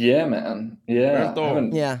 Yeah, man. Yeah.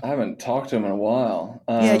 I haven't talked to him in a while.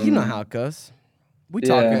 Yeah, you know how it goes. We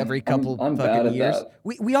talk every couple I'm fucking bad at years. that.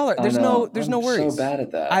 We all are. There's no worries. I'm so bad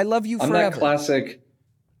at that. I love you forever. I'm that classic,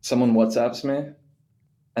 someone WhatsApps me,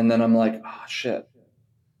 and then I'm like, oh, shit.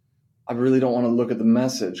 I really don't want to look at the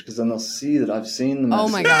message because then they'll see that I've seen the message. Oh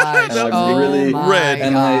my gosh.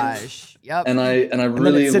 Red. Gosh. Yep. And I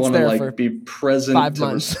really want to like be present 5 to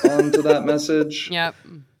months. respond to that message. Yep.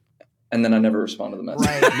 And then I never respond to the message.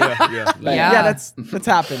 Right. Yeah, that's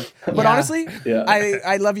happened. But honestly, Yeah.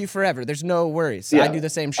 I love you forever. There's no worries. I do the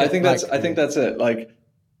same shit. I think that's it. Like,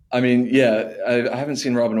 I mean, yeah, I haven't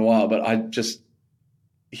seen Rob in a while, but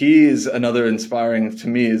he is another inspiring to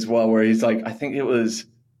me as well, where he's like, I feel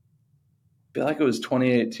like it was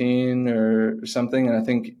 2018 or something. And I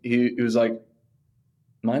think he was like,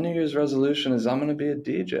 my New Year's resolution is I'm going to be a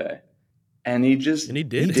DJ. And he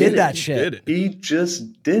did that shit. He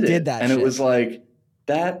just did it. And it was like,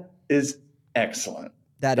 that is excellent.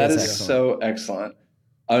 That is excellent. So excellent.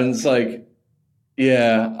 I was like,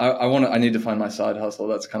 yeah, I need to find my side hustle.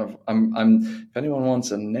 That's kind of, if anyone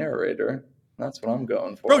wants a narrator, that's what I'm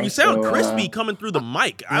going for. Bro, you sound crispy coming through the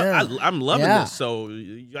mic. I'm loving this. So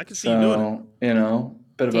I can see you doing it. You know,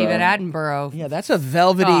 bit of David Attenborough. Yeah, that's a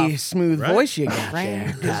velvety, smooth voice you got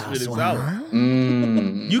there. It is out.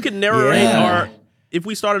 You can narrate if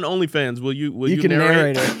we start an OnlyFans, will you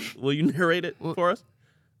narrate it? Will you narrate it for us?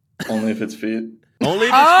 Only if it's feet. Only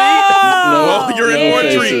if it's feet? No, you're in more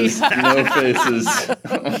faces. trees. No faces.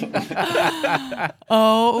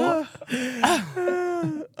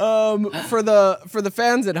 For the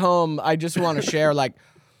fans at home, I just want to share, like,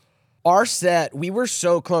 our set, we were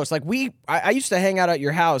so close. Like, I used to hang out at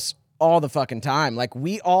your house all the fucking time. Like,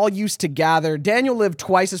 we all used to gather. Daniel lived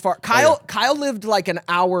twice as far. Kyle lived like an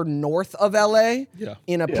hour north of LA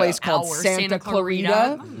in a place called Santa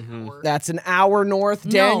Clarita. That's an hour north.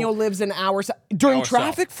 No. Daniel lives an hour during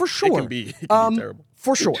traffic, for sure. It can be terrible.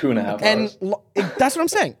 For sure. 2.5 hours. And that's what I'm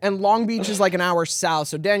saying. And Long Beach is like an hour south.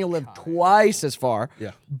 So Daniel lived twice as far.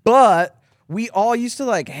 Yeah. But we all used to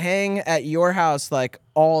like hang at your house like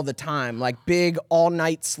all the time. Like big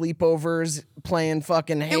all-night sleepovers playing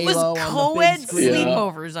fucking Halo. It was on co-ed the big screen.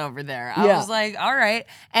 sleepovers over there. I was like, all right.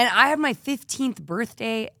 And I had my 15th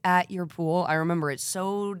birthday at your pool. I remember it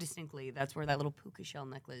so distinctly. That's where that little puka shell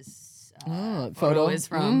necklace photo is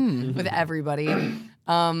from with everybody.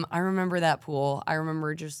 I remember that pool. I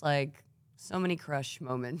remember just like so many crush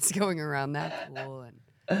moments going around that pool. And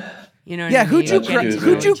you know what I mean?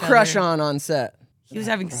 Who'd you crush on set? He was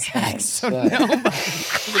having sex, so no.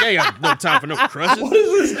 I ain't got no time for no crushes.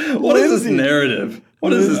 What is this narrative?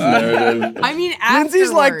 What is this narrative? I mean, afterwards.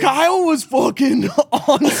 Lindsay's like, Kyle was fucking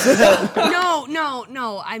on set.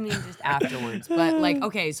 No. I mean, just afterwards. But like,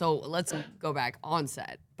 okay, so let's go back on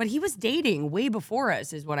set. But he was dating way before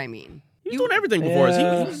us, is what I mean. He was doing everything before us. He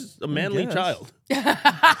was a manly child. It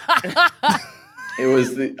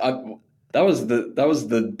was that was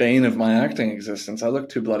the bane of my acting existence. I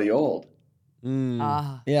looked too bloody old.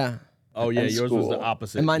 Yeah. Oh yeah, yours was the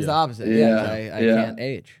opposite. And mine's the opposite. Yeah. I can't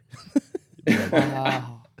age.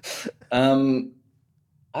 Wow.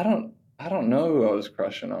 I don't know who I was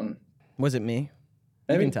crushing on. Was it me?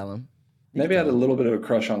 Maybe, you can tell him. Maybe I had a little bit of a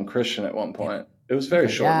crush on Christian at one point. It was very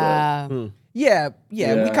short-lived. Yeah.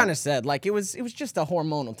 We kind of said like it was just a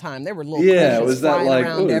hormonal time. There were little it was that flying like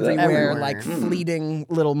around everywhere, everywhere. like fleeting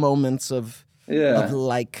little moments of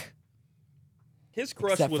like. His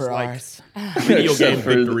crush Except was for like ours. video game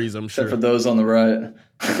victories, I'm sure. Except for those on the right.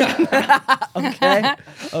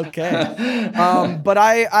 Okay. But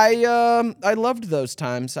I loved those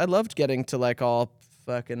times. I loved getting to like all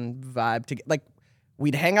fucking vibe together. Like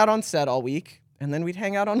we'd hang out on set all week, and then we'd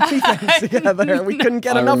hang out on weekends together. We couldn't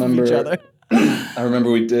get enough of each other. I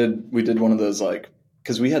remember we did one of those like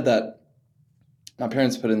because we had that. My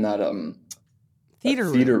parents put in that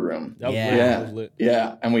theater room.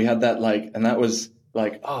 Yeah, and we had that like, and that was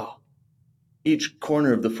like, each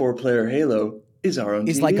corner of the 4-player Halo is our own.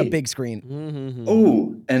 It's TV. like a big screen. Mm-hmm.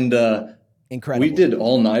 Oh, and incredible. We did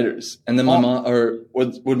all-nighters, and then my mom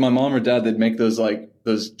would my mom or dad they'd make those like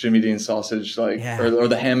those Jimmy Dean sausage like or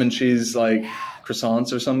the ham and cheese like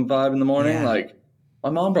croissants or some vibe in the morning. Yeah. Like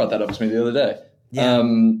my mom brought that up to me the other day. Yeah.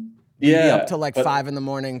 Be up till like 5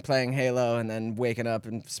 a.m. playing Halo, and then waking up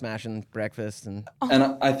and smashing breakfast and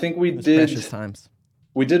I think we did precious times.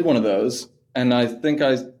 We did one of those, and I think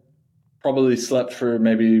I probably slept for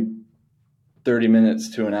maybe 30 minutes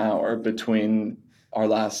to an hour between our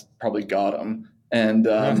last probably got 'em and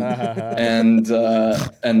and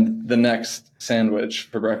the next sandwich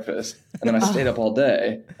for breakfast, and then I stayed up all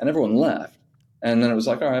day, and everyone left, and then it was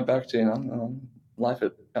like, all right, back to life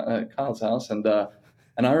at Kyle's house, and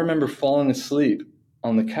I remember falling asleep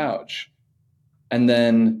on the couch, and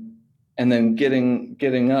then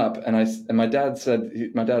getting up, and my dad said,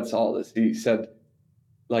 my dad saw this. He said,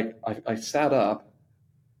 like, I sat up,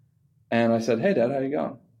 and I said, "Hey, Dad, how you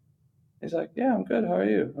going?" He's like, "Yeah, I'm good. How are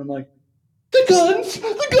you?" I'm like, the guns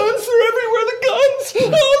are everywhere. The guns.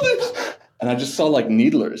 And I just saw like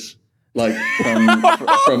needlers, like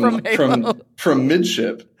from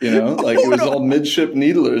midship, like it was all midship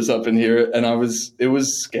needlers up in here, and it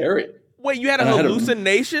was scary. Wait, you had a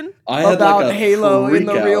hallucination? I had about like a Halo in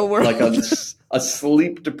the real world, like a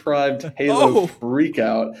sleep deprived Halo freak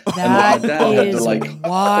out, and That my dad had to like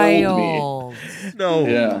wild. hold me. No.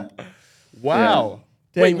 Yeah. Wow.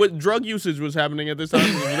 Yeah. Wait, what drug usage was happening at this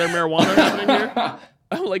time? Was there marijuana happening here?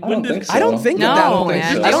 I'm like, when did I don't think no, at that point.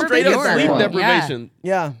 man. I don't straight think up at that sleep point. deprivation?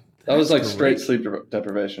 Yeah. That was like straight sleep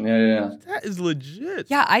deprivation. Yeah. That is legit.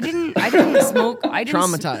 Yeah, I didn't smoke. I didn't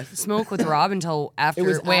Traumatized. smoke with Rob until It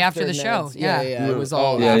was way after the show. Ned's. Yeah. It was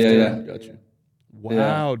all Yeah, after. yeah. Got you.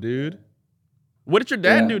 Wow, dude. What did your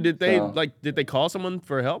dad do? Did they call someone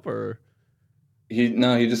for help or? He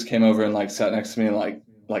just came over and like sat next to me and like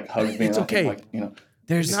hugged me. It's and okay.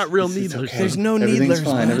 There's not real It's needlers. okay. There's no Everything's needlers,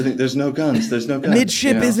 fine. man. There's no guns. There's no guns.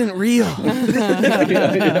 midship isn't real.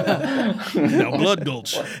 Now, Blood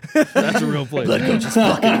Gulch. That's a real place. Blood Gulch is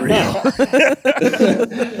fucking real.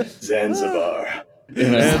 Zanzibar.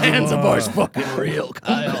 Zanzibar's fucking real,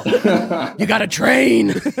 Kyle. You gotta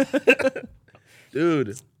train.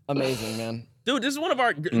 Dude. Amazing, man. Dude, this is one of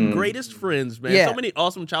our greatest friends, man. Yeah. So many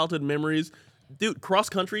awesome childhood memories. Dude, cross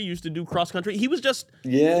country, used to do cross country. He was just,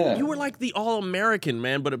 you were like the all-American,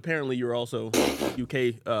 man, but apparently you're also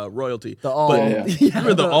UK royalty. The all, but you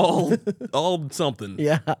were the all something.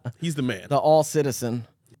 Yeah. He's the man. The all citizen.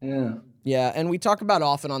 Yeah. Yeah, and we talk about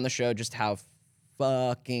often on the show just how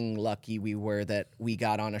fucking lucky we were that we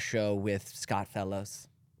got on a show with Scott Fellows.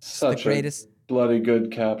 Such the greatest, bloody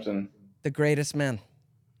good captain. The greatest man.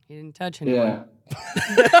 He didn't touch anyone. Yeah.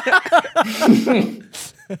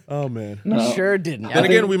 Oh, man. He sure didn't. Then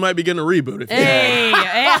again, we might be getting a reboot. Hey,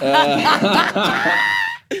 I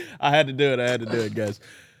had to do it, guys.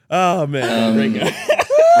 Oh, man. Great guy.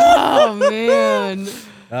 oh man.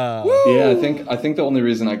 Yeah, I think the only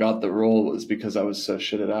reason I got the role was because I was so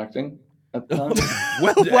shit at acting at the time.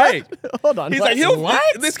 Well, hey. Hold on. He's like,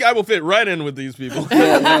 this guy will fit right in with these people.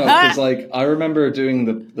 Yeah, no, because like I remember doing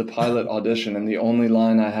the pilot audition, and the only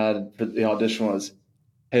line I had for the audition was,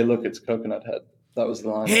 "Hey, look, it's Coconut Head." That was the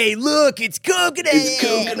line. Hey, look, it's Coconut Head. It's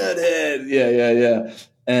Coconut Head. Yeah.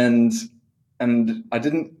 And I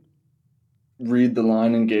didn't read the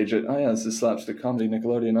line and gauge it. Oh yeah, this is slapstick comedy,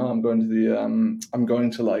 Nickelodeon. Oh, I'm going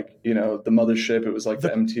to like, the mothership. It was like the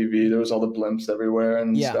MTV. There was all the blimps everywhere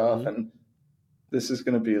and stuff. And this is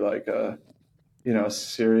going to be like a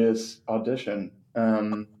serious audition.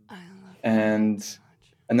 And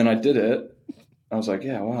then I did it. I was like,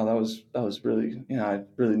 yeah, wow, that was really, I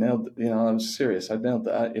really nailed it. I was serious. I nailed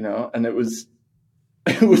that, and it was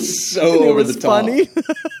so over the top. Funny.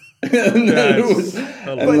 And then it was,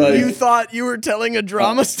 but you thought you were telling a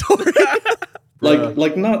drama story?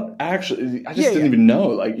 like not actually, I just didn't even know,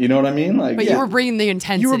 like, you know what I mean? Like, but you were bringing the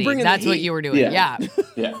intensity. You were bringing That's the what heat. you were doing. Yeah.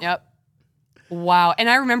 Yeah. Yep. Wow. And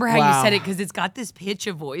I remember how you said it because it's got this pitch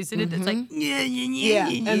of voice in it that's like, yeah.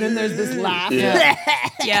 And then there's this laugh.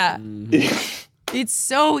 Yeah. It's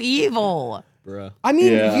so evil. Bruh. I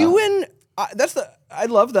mean, you and I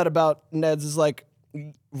love that about Ned's is like,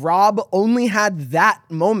 Rob only had that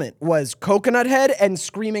moment, was Coconut Head, and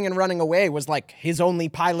screaming and running away was like his only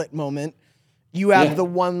pilot moment. You have the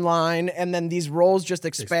one line, and then these roles just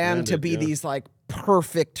expand to be these like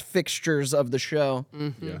perfect fixtures of the show.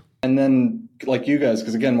 Mm-hmm. Yeah. And then, like you guys,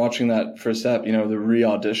 because again, watching that first ep, the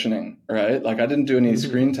re-auditioning, right? Like I didn't do any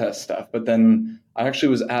screen test stuff, but then I actually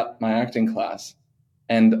was at my acting class,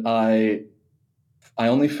 and I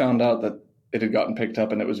only found out that it had gotten picked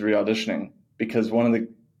up and it was re-auditioning because one of the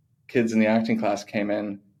kids in the acting class came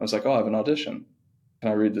in. I was like, "Oh, I have an audition. Can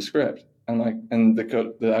I read the script?" And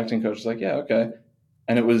the acting coach was like, "Yeah, okay."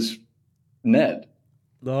 And it was Ned.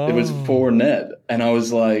 Oh. It was for Ned, and I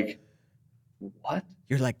was like, "What?"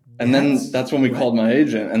 You're like, And then that's when we called my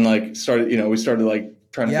agent and like started, we started like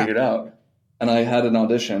trying to figure it out. And I had an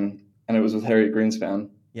audition, and it was with Harriet Greenspan.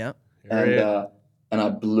 Yeah. And I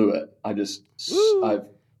blew it.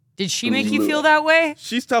 Did she make you feel that way?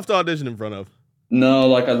 She's tough to audition in front of. No,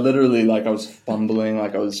 like I literally, like I was fumbling,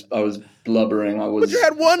 like I was blubbering. But you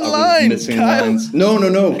had one line, missing Kyle. lines.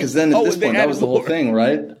 No, because then at this point, that was the whole thing,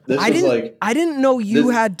 right? I didn't know you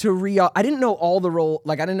had to I didn't know all the role.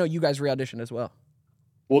 Like I didn't know you guys re-auditioned as well.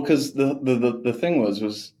 Well, because the thing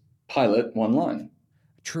was pilot one line.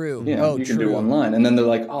 True. Yeah, you can do one line, and then they're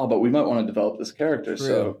like, "Oh, but we might want to develop this character. True.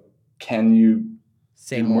 So can you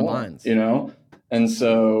say do more lines?" And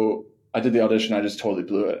so I did the audition. I just totally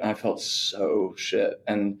blew it, and I felt so shit.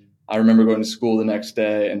 And I remember going to school the next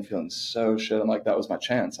day and feeling so shit. I'm like, that was my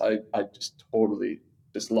chance. I just totally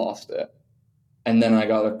just lost it. And then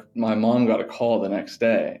my mom got a call the next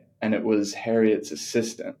day, and it was Harriet's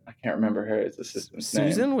assistant. I can't remember Harriet's assistant's name.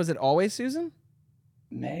 Susan? Was it always Susan?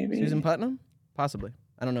 Maybe. Susan Putnam? Possibly.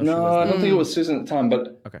 I don't know if she No, was. I don't think it was Susan at the time,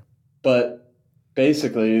 but okay. But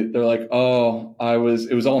basically, they're like, "Oh, it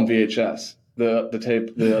was all on VHS. The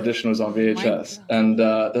tape, the audition was on VHS." And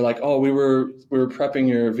they're like, "Oh, we were prepping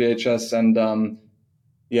your VHS, and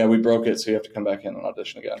yeah, we broke it, so you have to come back in and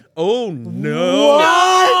audition again." Oh no!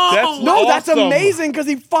 What? That's that's awesome. amazing because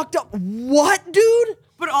he fucked up. What, dude?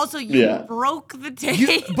 But also, you broke the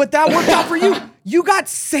tape. But that worked out for you. You got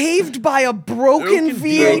saved by a broken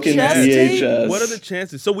VHS tape? What are the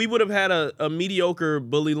chances? So we would have had a mediocre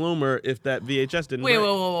Bully Loomer if that VHS didn't Wait, break.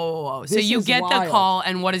 whoa. So you get the call,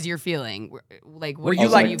 and what is your feeling? Like, were you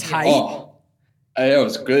like tight? Oh, it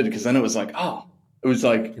was good because then it was like, it was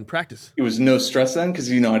like in practice. It was no stress then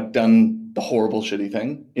because I'd done the horrible shitty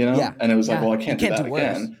thing, Yeah. and it was like, well, I can't do that worse.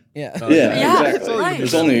 again. Yeah. Exactly. Right.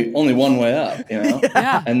 There's only one way up,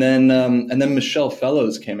 Yeah. And then Michelle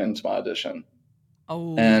Fellows came into my audition.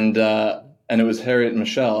 Oh. And it was Harriet and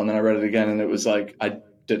Michelle, and then I read it again, and it was like I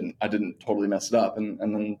didn't totally mess it up, and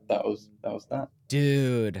then that was that.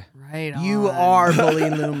 Dude, right you on. are Bully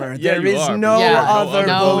Loomer. Yeah, There you is are. no other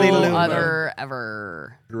Bully Loomer. No other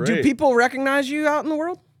ever. Great. Do people recognize you out in the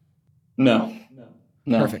world? No.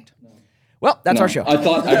 Perfect. Well, that's our show. I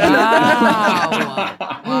thought.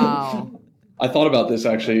 Wow. I thought about this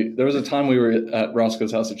actually. There was a time we were at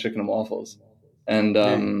Roscoe's House of Chicken and Waffles, and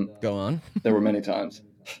Go on. there were many times,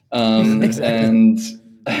 and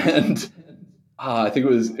I think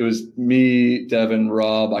it was me, Devin,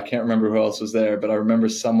 Rob. I can't remember who else was there, but I remember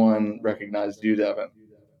someone recognized you, Devin,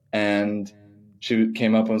 and she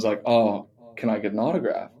came up and was like, "Oh, can I get an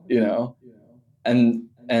autograph?" And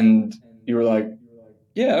you were like,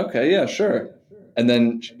 "Yeah, okay, yeah, sure." And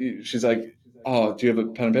then she's like, "Oh, do you have a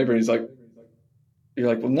pen and paper?" And you're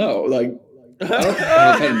like, "Well, no, like I don't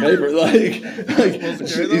have a pen and paper."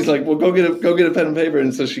 He's like, "Well, go get a pen and paper."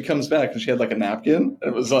 And so she comes back and she had like a napkin. And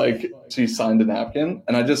it was like she signed a napkin,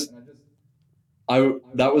 and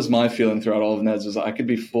that was my feeling throughout all of Ned's was I could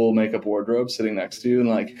be full makeup wardrobe sitting next to you, and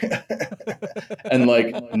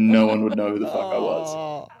no one would know who the fuck I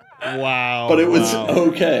was. Wow. But it was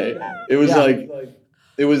okay.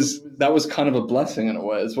 It was that was kind of a blessing in a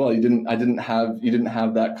way as well. You didn't have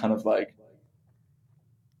that kind of like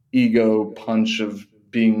ego punch of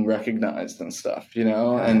being recognized and stuff,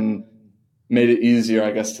 and made it easier,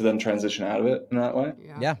 I guess, to then transition out of it in that way.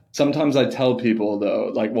 Yeah. Sometimes I tell people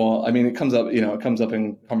though, like, well, I mean, it comes up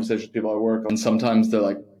in conversations with people I work on. Sometimes they're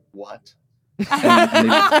like, "What?"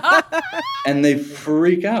 and they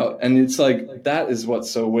freak out, and it's like that is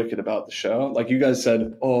what's so wicked about the show. Like you guys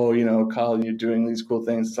said, "Oh, Kyle, you're doing these cool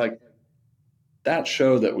things." It's like that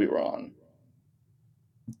show that we were on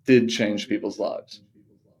did change people's lives,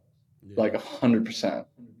 like 100%.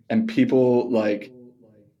 And people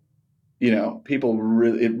people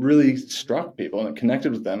really struck people, and it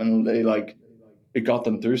connected with them, and they it got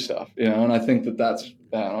them through stuff, And I think that's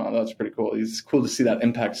pretty cool. It's cool to see that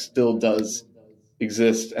impact still does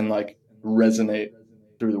exist and resonate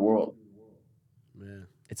through the world. Man.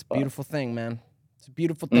 It's a beautiful thing, man. It's a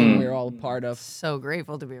beautiful thing we're all a part of. So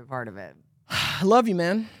grateful to be a part of it. I love you,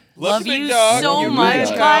 man. Love you dog. so You much,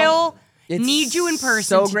 too. Kyle. It's Need you in person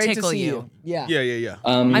so to great tickle to see you. Yeah. Yeah.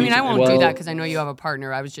 I mean, I won't do that because I know you have a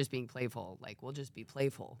partner. I was just being playful. We'll just be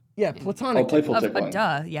playful. Yeah, platonic. Playful tickling.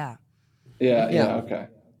 Duh, yeah. Yeah, okay.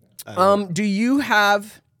 Do you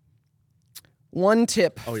have one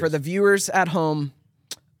tip for the viewers at home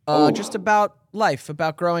just about life,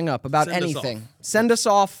 about growing up, about Send us anything? Send us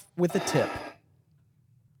off with a tip.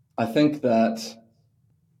 I think that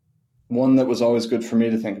one that was always good for me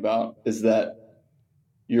to think about is that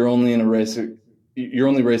you're only racing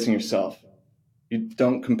yourself. You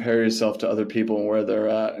don't compare yourself to other people and where they're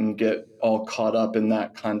at and get all caught up in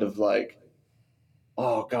that kind of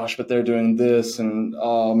oh gosh, but they're doing this, and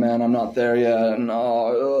oh man, I'm not there yet, and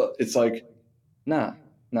it's like, nah,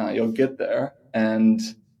 you'll get there, and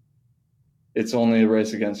it's only a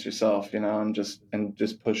race against yourself, and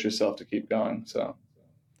just push yourself to keep going. So,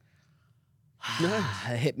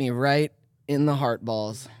 Hit me right in the heart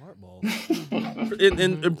balls.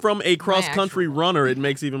 And from a cross-country runner, it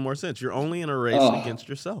makes even more sense. You're only in a race against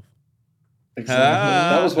yourself. Exactly.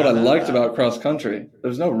 That was what I liked about cross country.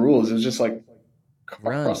 There's no rules. It was just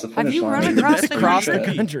across the finish line. Have you run across the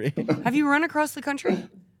country? Have you run across the country?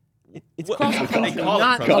 It's cross the country, They call it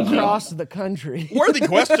not cross country. across the country. Worthy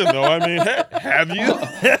question, though. I mean, have you?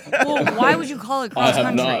 Well, why would you call it cross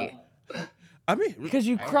country? I mean, Because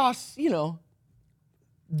you cross,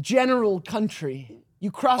 general country. You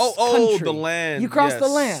cross oh, country. the land. You cross yes. the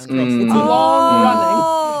land. Cross the It's land.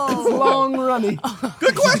 long running. long running.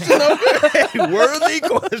 Good question, though. Hey, worthy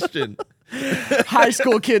question. High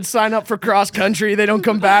school kids sign up for cross country. They don't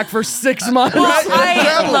come back for 6 months. Well,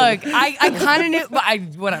 I kind of knew, but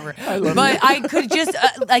whatever. But I could just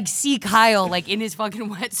see Kyle like in his fucking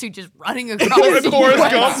wetsuit just running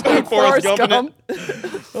across the Forrest Gump.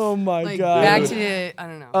 Oh my like, god! Back to I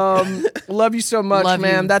don't know. Love you so much, Love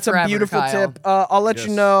man. you That's a forever, beautiful Kyle. tip. I'll let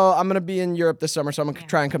you know. I'm gonna be in Europe this summer, so I'm gonna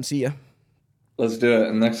try and come see you. Let's do it.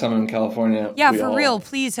 And next time I'm in California, Yeah, we for all- real.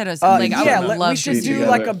 Please hit us. Yeah, I would love we to should see do you.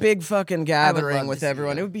 like a big fucking gathering love with to see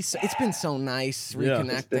everyone. that. It would be. It's been so nice reconnecting.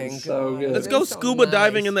 It's been so good. Let's go scuba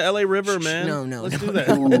diving in the LA River, man. No, Let's no. do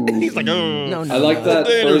that. He's like, No, I like that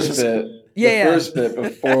Dangerous. first bit. Yeah. The first bit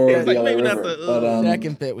before the like, LA maybe not River. the- But,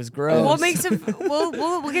 Second bit was gross. We'll make some.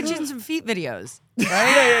 We'll get you in some feet videos.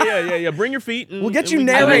 Yeah. Bring your feet. And, We'll get and you we-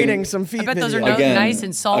 narrating some feet I bet those videos. are Again, nice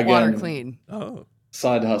and saltwater again. clean. Oh.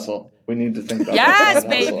 side hustle. We need to think about Yes, that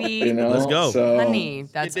side hustle, baby. you know? Let's go. So, Honey,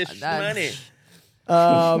 that's Get this that-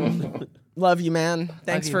 money. Love you, man.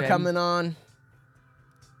 Thanks you, for babe. coming on.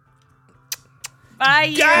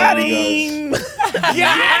 Bye. Got Love him. you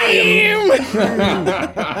Got him!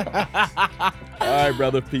 All right,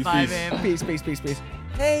 brother. Peace. Bye, peace. babe. Peace.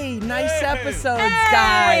 Hey, nice episodes, Hey!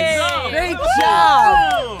 guys. Great Woo!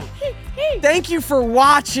 job. Thank you for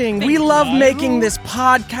watching. We love guys. making this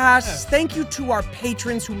podcast. Thank you to our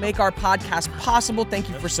patrons who make our podcast possible. Thank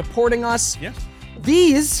you for supporting us. Yes.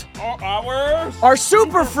 These Ours. are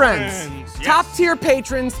super friends. Yes. Top tier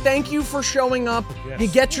patrons. Thank you for showing up. Yes. You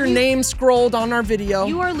get your name scrolled on our video.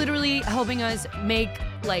 You are literally helping us make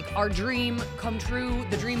our dream come true,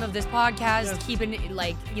 the dream of this podcast, keeping it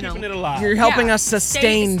Keeping it alive. You're helping us staying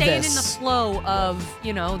sustain in the this. flow of,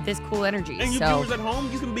 this cool energy. And you so viewers at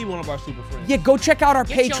home, you can be one of our super friends. Yeah, go check out our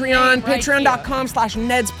Get your Patreon, name right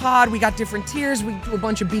patreon.com/NedsPod. We got different tiers. We do a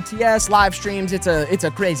bunch of BTS live streams. It's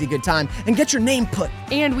a crazy good time. And get your name put.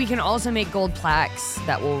 and we can also make gold plaques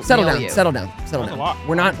that will Settle mail down, you. settle down. a lot.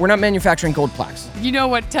 We're not manufacturing gold plaques. You know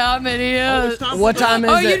what time it is? Oh, it's time What for time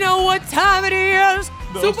the- is it? You know what time it is?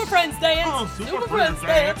 The Super Friends dance. Oh, Super Friends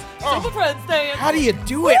dance. Oh. Super Friends dance. How do you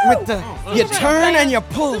do it with the you Super Friends turn dance. and you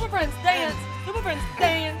pull? Super Friends dance. Super Friends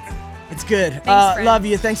dance. It's good. friends. Love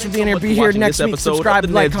you. Thanks for being here. Much Be for here watching next this week. episode Subscribe, of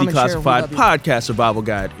the like, Ned's comment, share. We Declassified love you. Podcast Survival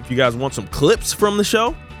Guide. If you guys want some clips from the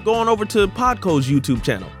show, go on over to Podco's YouTube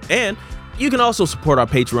channel. And you can also support our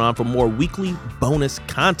Patreon for more weekly bonus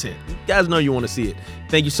content. You guys know you want to see it.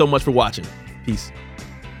 Thank you so much for watching. Peace.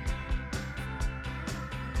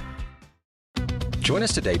 Join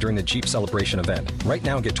us today during the Jeep Celebration event. Right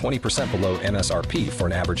now, get 20% below MSRP for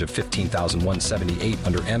an average of $15,178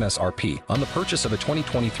 under MSRP on the purchase of a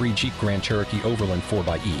 2023 Jeep Grand Cherokee Overland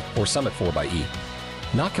 4xE or Summit 4xE.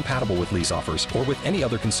 Not compatible with lease offers or with any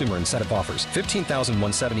other consumer incentive offers.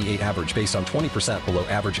 $15,178 average based on 20% below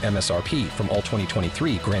average MSRP from all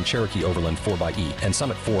 2023 Grand Cherokee Overland 4xE and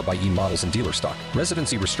Summit 4xE models in dealer stock.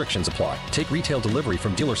 Residency restrictions apply. Take retail delivery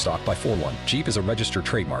from dealer stock by 4/1. Jeep is a registered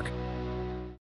trademark.